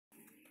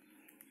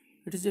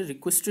It is a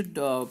requested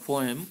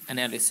poem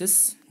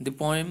analysis. The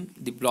poem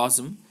The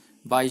Blossom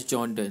by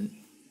John Donne.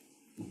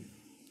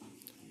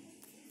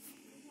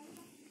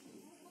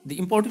 The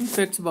important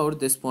facts about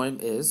this poem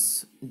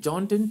is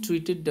John Donne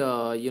treated,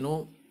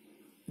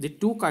 the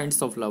two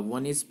kinds of love.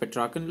 One is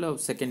Petrarchan love,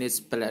 second is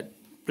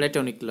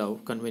Platonic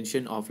love,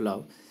 convention of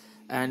love.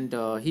 And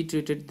he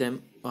treated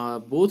them,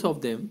 both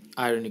of them,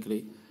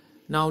 ironically.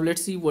 Now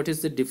let's see what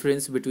is the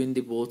difference between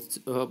the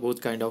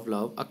both kind of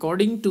love.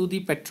 According to the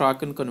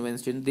Petrarchan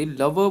convention, the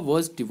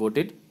was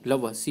devoted,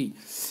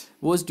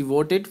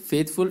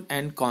 faithful,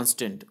 and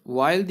constant,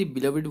 while the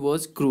beloved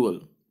was cruel,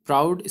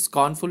 proud,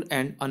 scornful,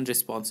 and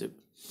unresponsive.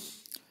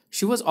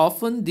 She was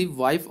often the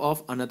wife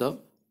of another,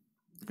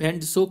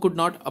 and so could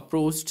not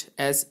approach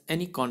as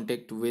any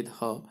contact with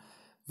her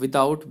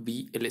without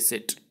be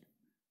illicit.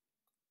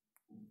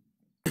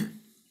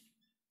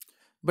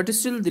 But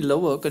still, the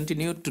lover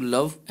continued to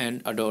love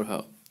and adore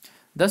her.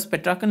 Thus,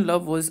 Petrarchan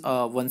love was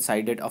a one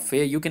sided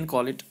affair. You can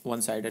call it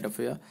one sided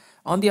affair.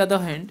 On the other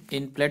hand,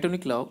 in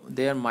Platonic love,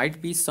 there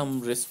might be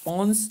some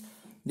response,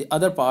 the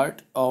other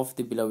part of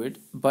the beloved,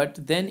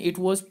 but then it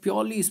was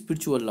purely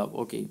spiritual love.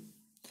 Okay,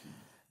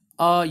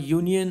 a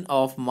union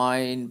of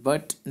mind,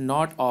 but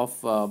not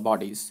of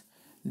bodies.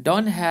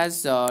 Donne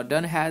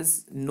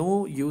has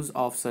no use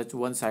of such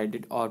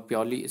one-sided or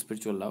purely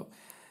spiritual love.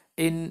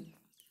 In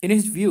in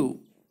his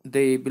view,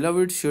 the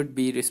beloved should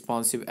be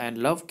responsive, and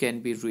love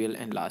can be real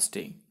and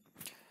lasting.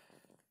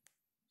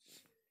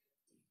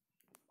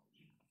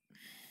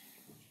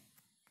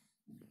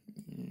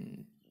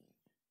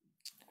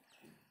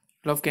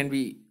 Love can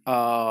be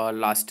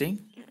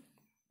lasting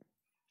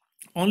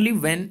only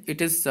when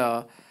it is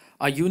a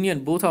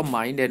union both of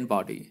mind and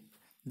body.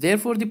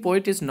 Therefore, the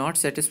poet is not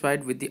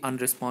satisfied with the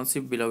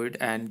unresponsive beloved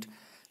and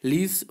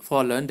leaves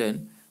for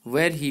London,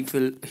 where he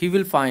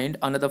will find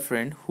another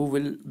friend who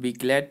will be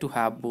glad to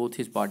have both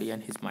his body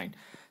and his mind.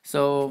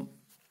 So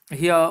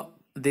here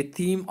the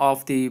theme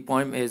of the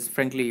poem is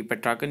frankly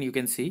Petrarchan, you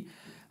can see,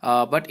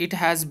 but it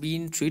has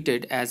been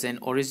treated as an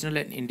original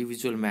and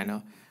individual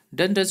manner.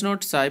 Donne does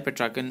not sigh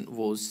Petrarchan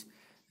woes.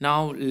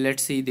 Now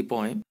let's see the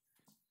poem.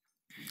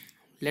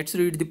 Let's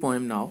read the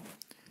poem now.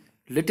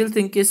 Little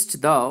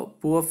thinkest thou,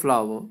 poor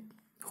flower,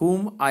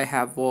 whom I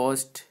have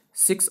watched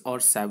 6 or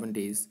 7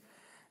 days,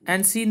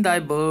 and seen thy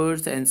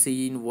birth and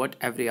seen what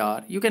every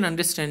hour. You can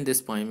understand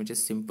this poem, it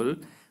is simple,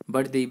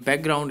 but the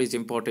background is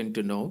important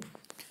to know.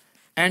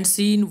 And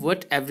seen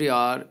what every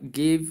hour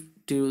gave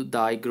to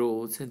thy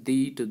growth,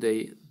 thee to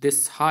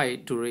this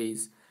height to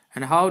raise,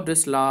 and how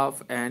dost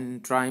laugh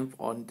and triumph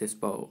on this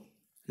bow.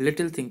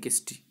 Little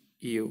thinkest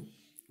you,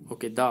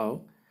 okay,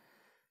 thou.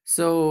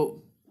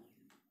 So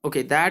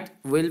okay, that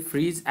will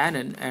freeze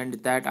anon, and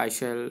that I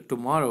shall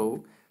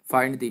tomorrow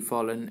find thee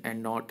fallen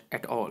and not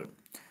at all.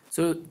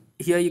 So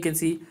here you can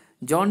see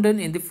John Donne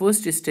in the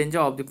first stanza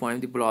of the poem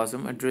The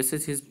Blossom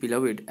addresses his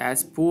beloved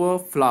as poor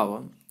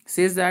flower,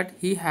 says that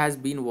he has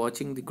been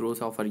watching the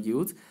growth of her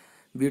youth,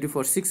 beauty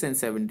for 6 and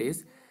 7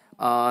 days.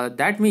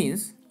 That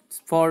means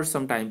for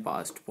some time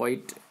past.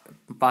 Poet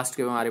past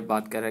के बारे में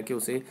बात कर रहा है कि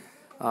उसे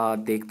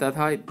देखता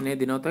था इतने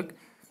दिनों तक,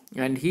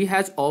 and he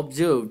has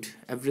observed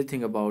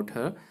everything about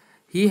her.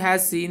 He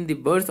has seen the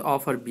birth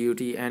of her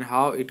beauty and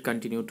how it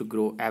continued to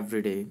grow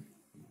every day.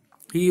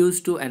 He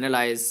used to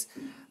analyze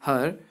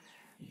her,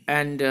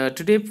 and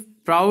today,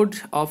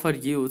 proud of her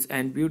youth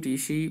and beauty,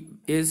 she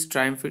is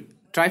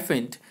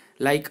triumphant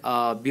like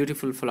a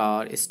beautiful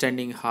flower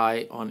standing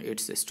high on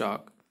its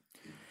stalk.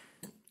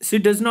 She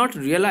does not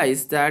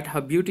realize that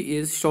her beauty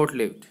is short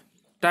lived.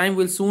 Time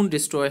will soon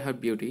destroy her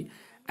beauty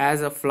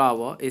as a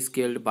flower is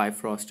killed by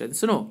frost and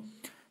snow.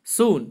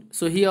 Soon.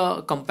 So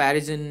here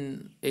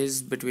comparison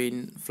is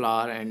between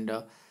flower and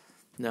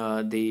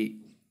the,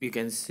 you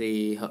can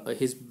say,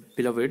 his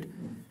beloved.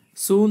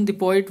 Soon the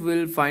poet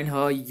will find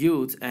her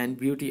youth and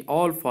beauty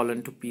all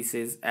fallen to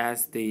pieces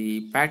as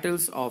the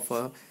petals of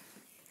a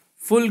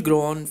full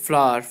grown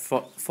flower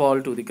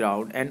fall to the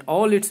ground, and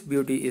all its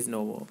beauty is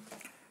no more.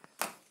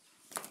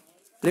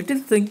 Little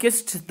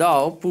thinkest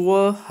thou,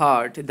 poor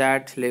heart,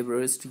 that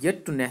labourest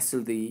yet to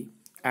nestle thee,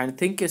 and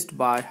thinkest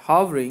by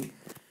hovering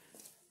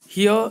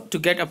here to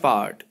get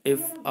apart,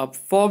 if a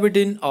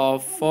forbidden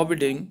of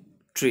forbidding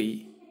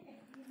tree,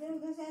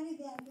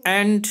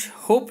 and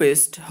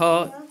hopest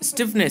her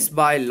stiffness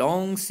by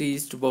long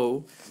ceased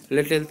bow,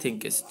 little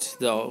thinkest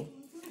thou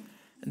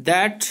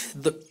that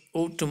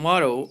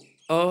tomorrow,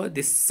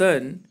 the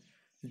sun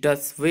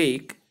doth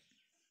wake,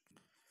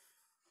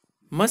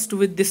 must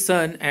with the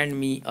sun and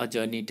me a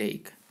journey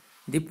take.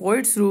 The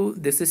poet through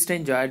this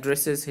stanza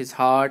addresses his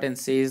heart and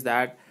says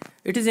that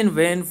it is in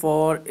vain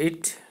for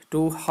it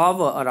to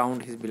hover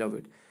around his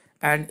beloved,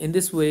 and in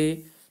this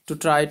way to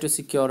try to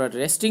secure a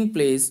resting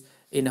place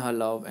in her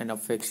love and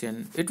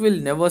affection. It will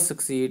never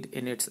succeed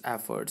in its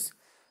efforts.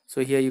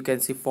 So here you can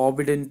see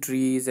forbidden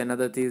trees and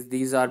other things.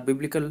 These are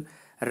biblical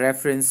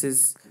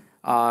references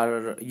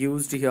are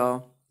used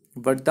here.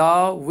 But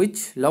thou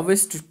which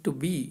lovest to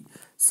be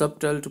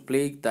subtle to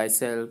plague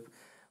thyself,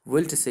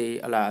 wilt say,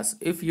 alas,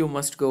 if you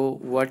must go,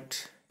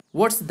 what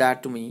What's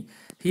that to me?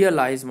 Here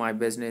lies my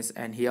business,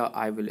 and here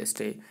I will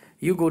stay.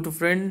 You go to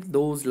friend,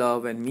 those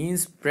love and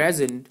means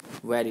present,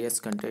 various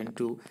content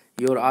to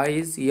your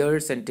eyes,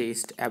 ears, and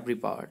taste every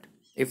part.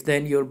 If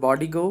then your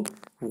body go,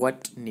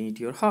 what need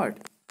your heart?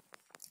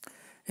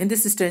 In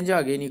this stanza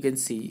again you can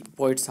see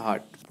poet's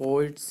heart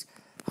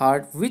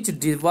which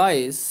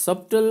devise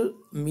subtle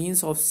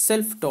means of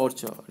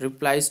self-torture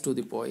replies to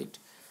the poet,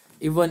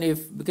 even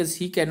if because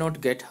he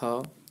cannot get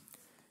her,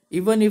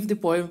 even if the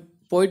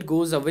poet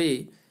goes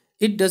away,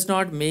 it does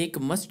not make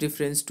much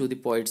difference to the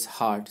poet's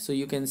heart. So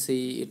you can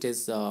see it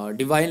is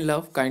divine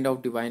love, kind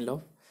of divine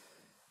love,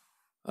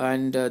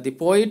 and the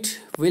poet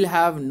will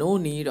have no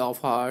need of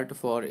heart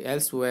for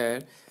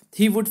elsewhere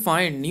he would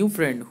find new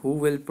friend who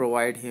will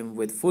provide him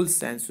with full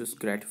sensuous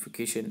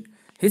gratification.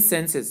 His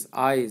senses,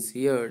 eyes,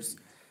 ears,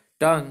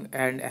 tongue,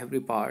 and every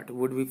part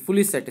would be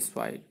fully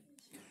satisfied.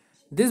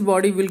 This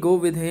body will go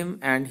with him,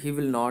 and he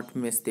will not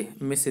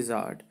miss his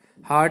heart.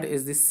 Heart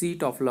is the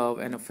seat of love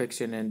and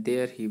affection, and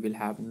there he will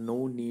have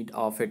no need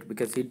of it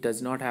because he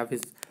does not have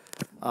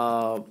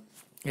uh,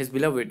 his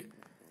beloved.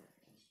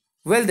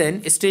 Well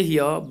then, stay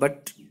here,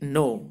 but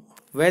no,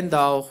 when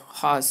thou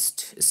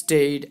hast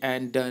stayed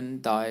and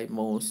done thy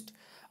most,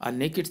 a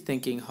naked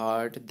thinking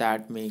heart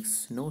that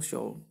makes no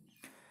show.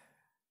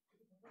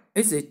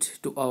 Is it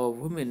to a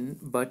woman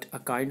but a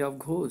kind of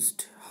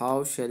ghost?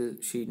 How shall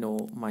she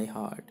know my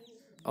heart,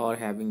 or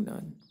having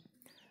none?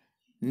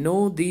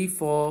 Know thee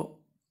for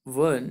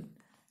one,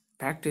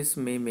 practice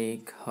may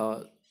make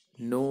her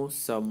know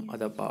some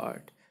other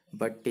part,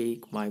 but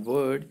take my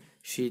word,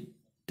 she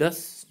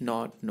does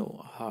not know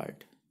a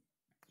heart.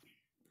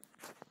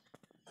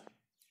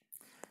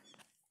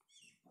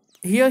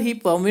 Here he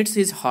permits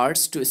his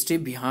hearts to stay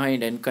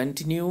behind and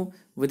continue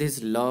with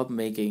his love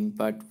making,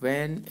 but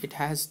when it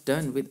has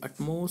done with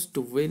utmost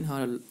to win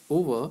her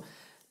over,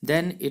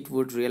 then it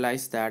would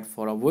realize that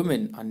for a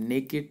woman, a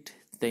naked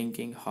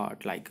thinking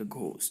heart like a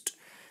ghost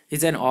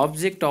is an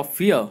object of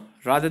fear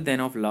rather than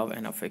of love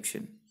and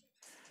affection.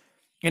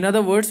 In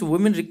other words,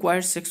 women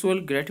require sexual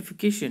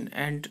gratification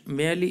and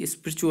merely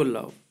spiritual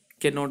love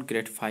cannot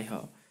gratify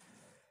her.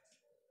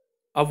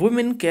 A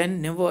woman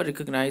can never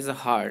recognize a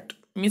heart.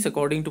 Means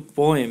according to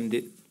poem,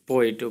 the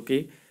poet,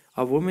 okay,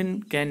 a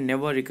woman can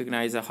never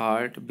recognize a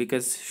heart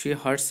because she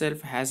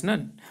herself has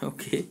none.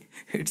 Okay,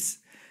 it's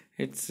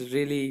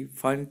really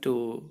fun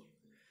to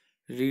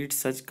read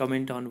such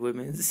comment on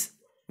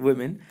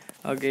women.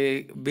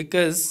 Okay,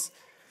 because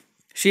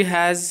she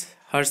has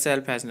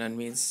herself has none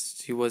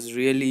means she was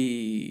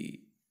really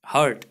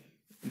hurt.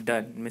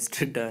 Done,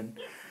 Mr. Dunn.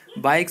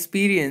 By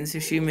experience,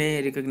 she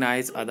may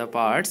recognize other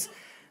parts,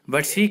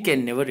 but she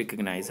can never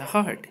recognize a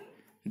heart.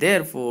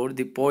 Therefore,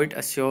 the poet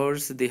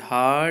assures the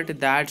heart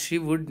that she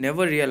would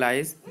never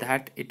realize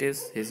that it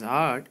is his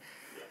heart,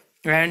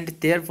 and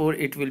therefore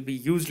it will be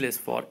useless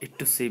for it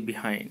to stay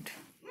behind.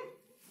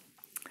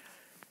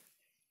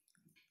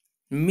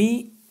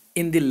 Me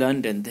in the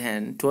London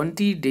then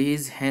 20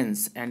 days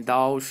hence, and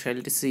thou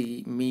shalt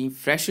see me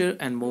fresher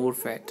and more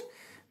fat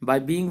by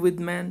being with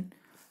man.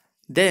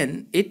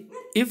 Then it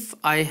if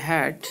I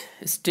had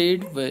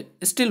stayed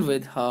still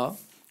with her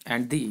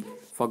and thee,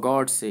 for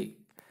God's sake,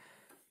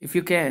 if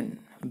you can,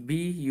 be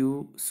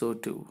you so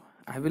too.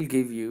 I will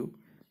give you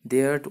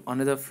there to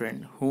another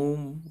friend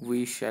whom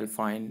we shall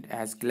find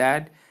as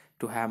glad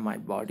to have my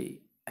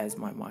body as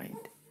my mind.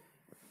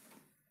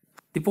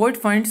 The poet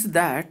finds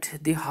that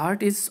the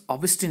heart is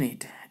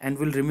obstinate and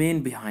will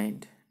remain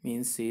behind,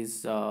 means he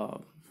is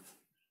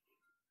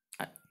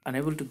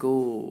unable to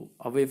go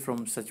away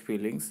from such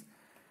feelings.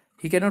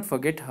 He cannot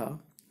forget her.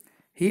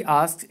 He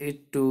asks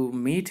it to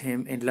meet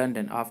him in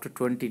London after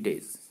 20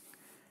 days.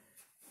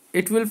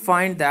 It will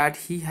find that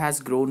he has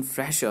grown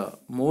fresher,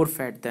 more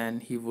fat than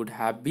he would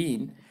have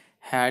been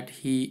had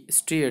he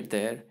stayed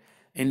there.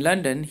 In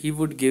London, he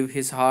would give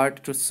his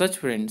heart to such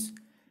friends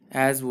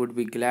as would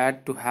be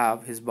glad to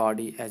have his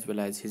body as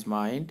well as his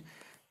mind.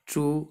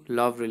 True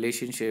love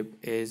relationship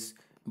is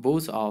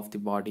both of the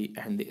body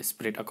and the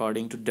spirit.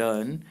 According to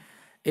Donne,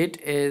 it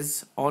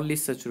is only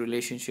such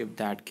relationship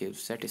that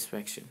gives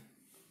satisfaction.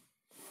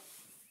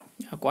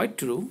 Yeah, quite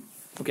true.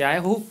 Okay, I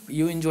hope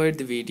you enjoyed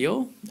the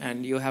video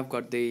and you have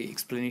got the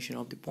explanation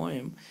of the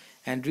poem.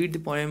 And read the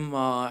poem.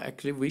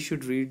 Actually, we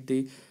should read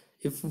the.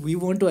 If we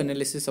want to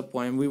analysis a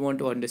poem, we want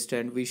to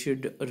understand. We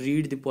should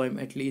read the poem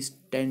at least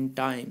 10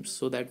 times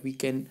so that we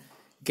can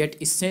get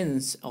a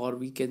sense, or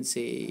we can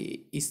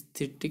say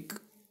aesthetic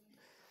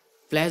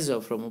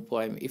pleasure from a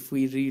poem. If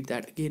we read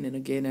that again and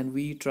again, and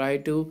we try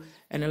to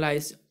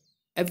analyze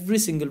every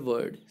single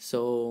word.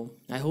 So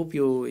I hope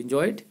you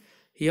enjoyed.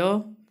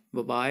 Here,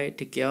 bye bye,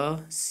 take care,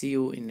 see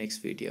you in next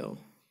video.